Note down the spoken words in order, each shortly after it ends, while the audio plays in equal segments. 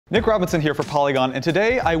Nick Robinson here for Polygon, and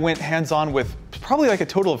today I went hands-on with probably like a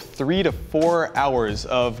total of 3 to 4 hours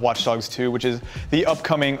of Watch Dogs 2, which is the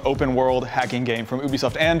upcoming open-world hacking game from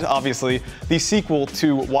Ubisoft, and obviously the sequel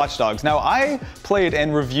to Watch Dogs. Now, I played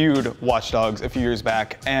and reviewed Watch Dogs a few years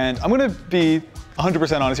back, and I'm gonna be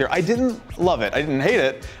 100% honest here, I didn't love it. I didn't hate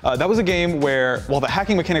it. That was a game where, while the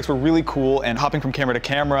hacking mechanics were really cool and hopping from camera to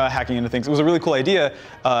camera, hacking into things, it was a really cool idea.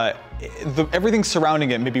 Everything surrounding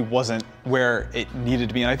it maybe wasn't where it needed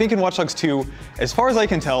to be. And I think in Watch Dogs 2, as far as I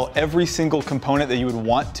can tell, every single component that you would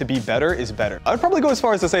want to be better is better. I would probably go as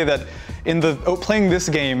far as to say that in playing this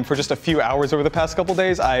game for just a few hours over the past couple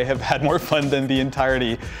days, I have had more fun than the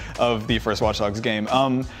entirety of the first Watch Dogs game.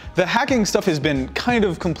 The hacking stuff has been kind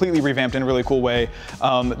of completely revamped in a really cool way.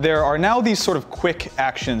 There are now these sort of quick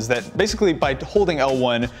actions that basically by holding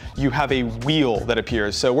L1, you have a wheel that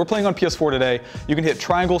appears. So we're playing on PS4 today. You can hit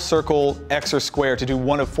triangle, circle, X, or square to do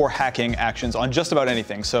one of 4 hacking actions on just about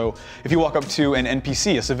anything. So if you walk up to an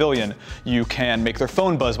NPC, a civilian, you can make their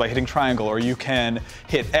phone buzz by hitting triangle, or you can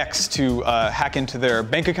hit X to hack into their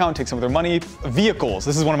bank account, take some of their money. Vehicles,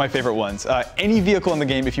 this is one of my favorite ones. Any vehicle in the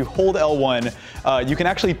game, if you hold L1, you can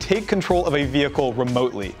actually take control of a vehicle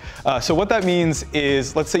remotely. So what that means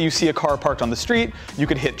is, let's say you see a car parked on the street, you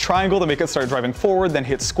could hit triangle to make it start driving forward, then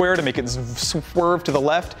hit square to make it swerve to the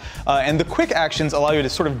left. And the quick actions allow you to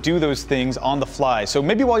sort of do those things on the fly. So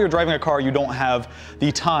maybe while you're driving a car, you don't have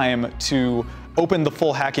the time to open the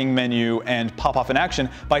full hacking menu and pop off an action.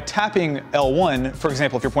 By tapping L1, for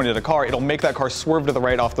example, if you're pointing at a car, it'll make that car swerve to the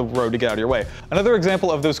right off the road to get out of your way. Another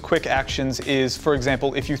example of those quick actions is, for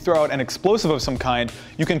example, if you throw out an explosive of some kind,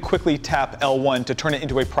 you can quickly tap L1 to turn it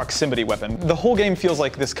into a proximity weapon. The whole game feels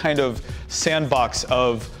like this kind of sandbox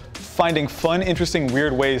of finding fun, interesting,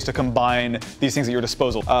 weird ways to combine these things at your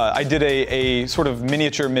disposal. I did a sort of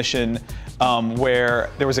miniature mission where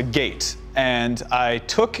there was a gate, and I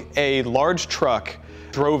took a large truck,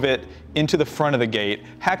 drove it into the front of the gate,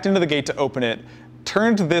 hacked into the gate to open it,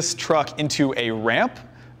 turned this truck into a ramp,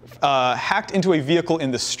 hacked into a vehicle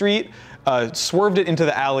in the street, swerved it into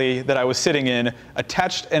the alley that I was sitting in,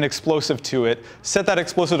 attached an explosive to it, set that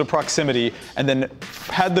explosive to proximity, and then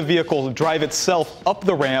had the vehicle drive itself up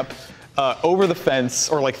the ramp, over the fence,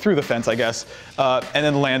 or like through the fence, I guess, and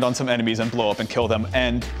then land on some enemies and blow up and kill them.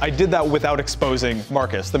 And I did that without exposing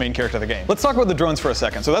Marcus, the main character of the game. Let's talk about the drones for a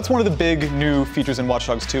second. So that's one of the big new features in Watch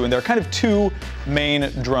Dogs 2, and there are kind of 2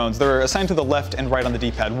 main drones. They're assigned to the left and right on the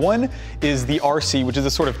D-pad. One is the RC, which is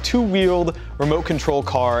a sort of 2-wheeled remote control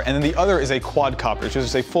car, and then the other is a quadcopter, which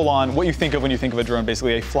is a full-on, what you think of when you think of a drone,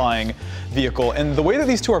 basically a flying vehicle. And the way that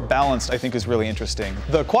these 2 are balanced, I think, is really interesting.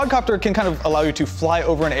 The quadcopter can kind of allow you to fly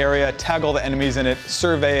over an area, tag all the enemies in it,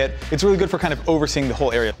 survey it. It's really good for kind of overseeing the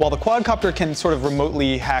whole area. While the quadcopter can sort of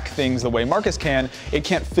remotely hack things the way Marcus can, it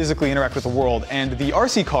can't physically interact with the world, and the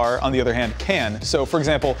RC car, on the other hand, can. So for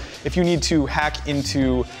example, if you need to hack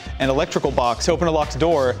into an electrical box to open a locked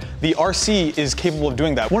door, the RC is capable of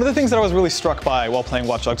doing that. One of the things that I was really struck by while playing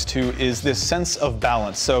Watch Dogs 2 is this sense of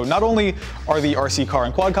balance. So not only are the RC car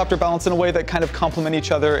and quadcopter balanced in a way that kind of complement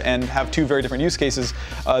each other and have 2 very different use cases,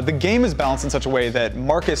 the game is balanced in such a way that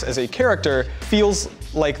Marcus as a character feels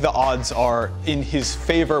like the odds are in his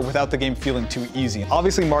favor without the game feeling too easy.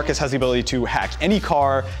 Obviously, Marcus has the ability to hack any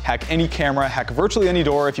car, hack any camera, hack virtually any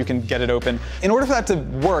door if you can get it open. In order for that to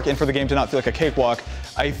work and for the game to not feel like a cakewalk,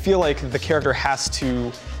 I feel like the character has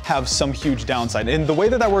to have some huge downside. And the way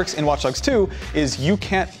that that works in Watch Dogs 2 is you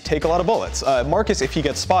can't take a lot of bullets. Marcus, if he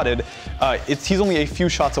gets spotted, he's only a few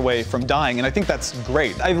shots away from dying, and I think that's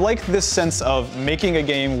great. I like this sense of making a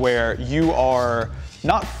game where you are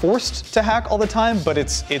not forced to hack all the time, but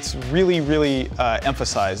it's really, really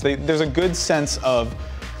emphasized. There's a good sense of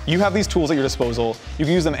you have these tools at your disposal, you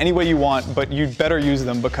can use them any way you want, but you'd better use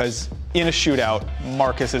them because in a shootout,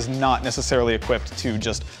 Marcus is not necessarily equipped to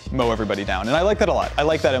just mow everybody down. And I like that a lot. I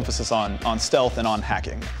like that emphasis on stealth and on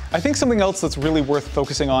hacking. I think something else that's really worth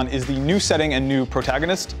focusing on is the new setting and new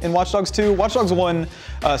protagonist in Watch Dogs 2. Watch Dogs 1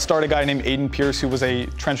 starred a guy named Aiden Pierce, who was a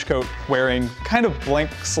trench coat wearing kind of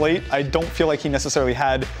blank slate. I don't feel like he necessarily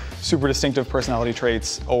had super distinctive personality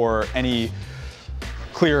traits or any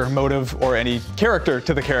clear motive or any character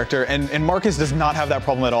to the character, and Marcus does not have that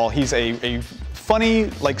problem at all. He's a funny,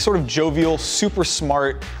 like sort of jovial, super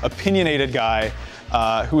smart, opinionated guy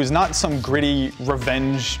who is not some gritty,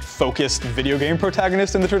 revenge-focused video game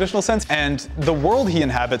protagonist in the traditional sense. And the world he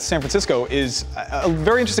inhabits, San Francisco, is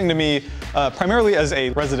very interesting to me, primarily as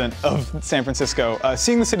a resident of San Francisco.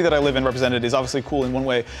 Seeing the city that I live in represented is obviously cool in one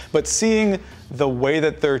way, but seeing the way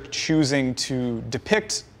that they're choosing to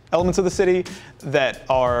depict elements of the city that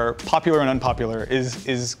are popular and unpopular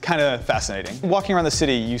is kind of fascinating. Walking around the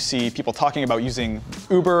city, you see people talking about using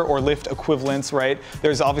Uber or Lyft equivalents, right?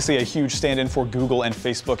 There's obviously a huge stand-in for Google and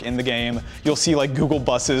Facebook in the game. You'll see like Google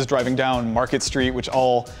buses driving down Market Street, which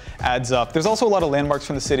all adds up. There's also a lot of landmarks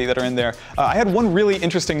from the city that are in there. I had one really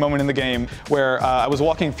interesting moment in the game where I was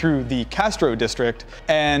walking through the Castro district,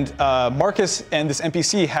 and Marcus and this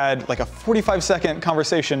NPC had like a 45-second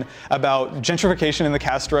conversation about gentrification in the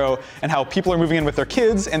Castro and how people are moving in with their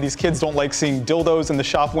kids, and these kids don't like seeing dildos in the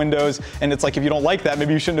shop windows, and it's like, if you don't like that,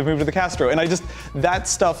 maybe you shouldn't have moved to the Castro. And that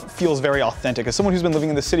stuff feels very authentic. As someone who's been living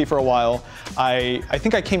in the city for a while, I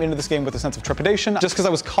think I came into this game with a sense of trepidation, just because I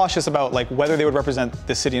was cautious about like whether they would represent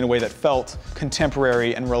the city in a way that felt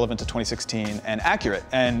contemporary and relevant to 2016 and accurate.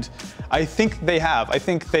 And I think they have. I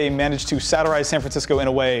think they managed to satirize San Francisco in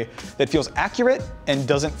a way that feels accurate and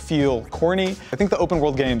doesn't feel corny. I think the open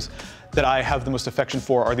world games that I have the most affection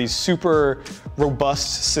for are these super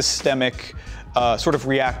robust, systemic, sort of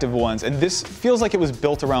reactive ones, and this feels like it was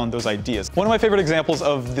built around those ideas. One of my favorite examples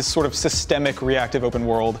of this sort of systemic reactive open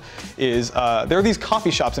world is there are these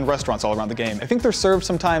coffee shops and restaurants all around the game. I think they're served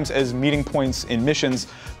sometimes as meeting points in missions,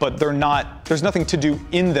 but they're not, there's nothing to do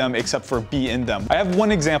in them except for be in them. I have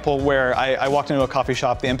one example where I walked into a coffee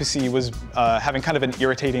shop, the NPC was having kind of an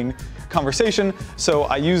irritating conversation, so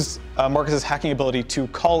I used Marcus's hacking ability to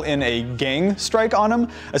call in a gang strike on him.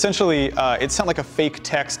 Essentially, it sent like a fake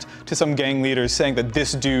text to some gang leaders saying that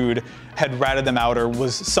this dude had ratted them out or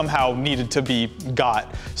was somehow needed to be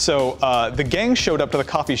got. So the gang showed up to the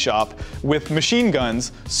coffee shop with machine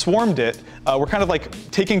guns, swarmed it. We're kind of like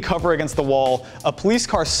taking cover against the wall. A police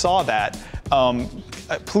car saw that.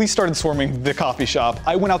 Police started swarming the coffee shop.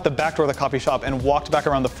 I went out the back door of the coffee shop and walked back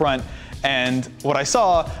around the front. And what I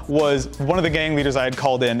saw was one of the gang leaders I had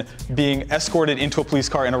called in being escorted into a police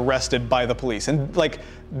car and arrested by the police. And like,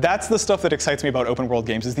 that's the stuff that excites me about open world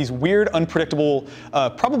games, is these weird, unpredictable,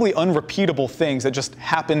 probably unrepeatable things that just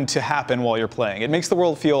happen to happen while you're playing. It makes the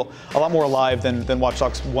world feel a lot more alive than Watch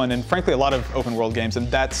Dogs 1 and frankly a lot of open world games, and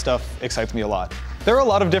that stuff excites me a lot. There are a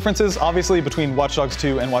lot of differences, obviously, between Watch Dogs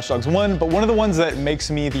 2 and Watch Dogs 1, but one of the ones that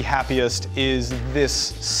makes me the happiest is this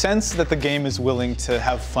sense that the game is willing to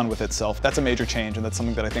have fun with itself. That's a major change, and that's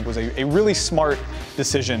something that I think was a really smart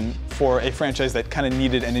decision for a franchise that kind of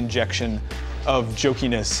needed an injection of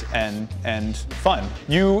jokiness and fun.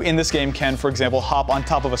 You, in this game, can, for example, hop on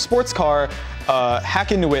top of a sports car,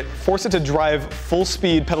 hack into it, force it to drive full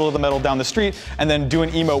speed, pedal to the metal down the street, and then do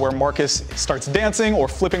an emo where Marcus starts dancing or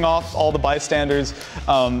flipping off all the bystanders.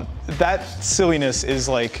 That silliness is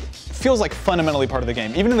like, feels like fundamentally part of the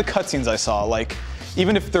game. Even in the cutscenes I saw, like,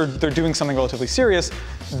 even if they're doing something relatively serious,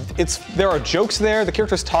 there are jokes there. The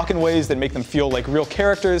characters talk in ways that make them feel like real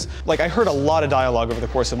characters. Like, I heard a lot of dialogue over the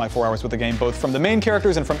course of my 4 hours with the game, both from the main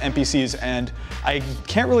characters and from NPCs, and I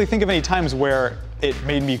can't really think of any times where it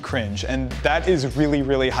made me cringe, and that is really,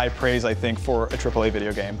 really high praise, I think, for a AAA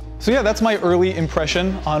video game. So yeah, that's my early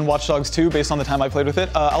impression on Watch Dogs 2 based on the time I played with it.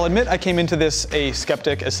 I'll admit I came into this a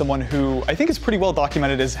skeptic, as someone who I think is pretty well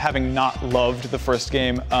documented as having not loved the first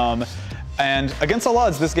game. And against all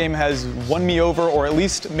odds, this game has won me over, or at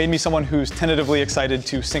least made me someone who's tentatively excited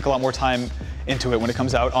to sink a lot more time into it when it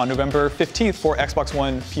comes out on November 15th for Xbox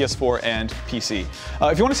One, PS4, and PC.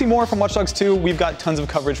 If you want to see more from Watch Dogs 2, we've got tons of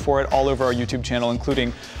coverage for it all over our YouTube channel,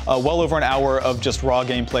 including well over an hour of just raw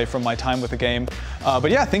gameplay from my time with the game. But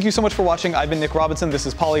yeah, thank you so much for watching. I've been Nick Robinson, this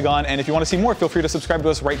is Polygon, and if you want to see more, feel free to subscribe to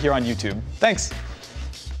us right here on YouTube. Thanks!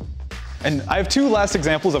 And I have two last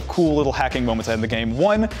examples of cool little hacking moments I had in the game.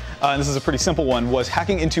 One, and this is a pretty simple one, was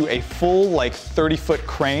hacking into a full like 30-foot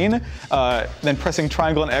crane, then pressing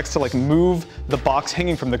triangle and X to like move the box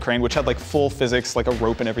hanging from the crane, which had like full physics, like a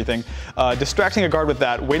rope and everything, distracting a guard with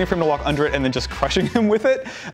that, waiting for him to walk under it, and then just crushing him with it.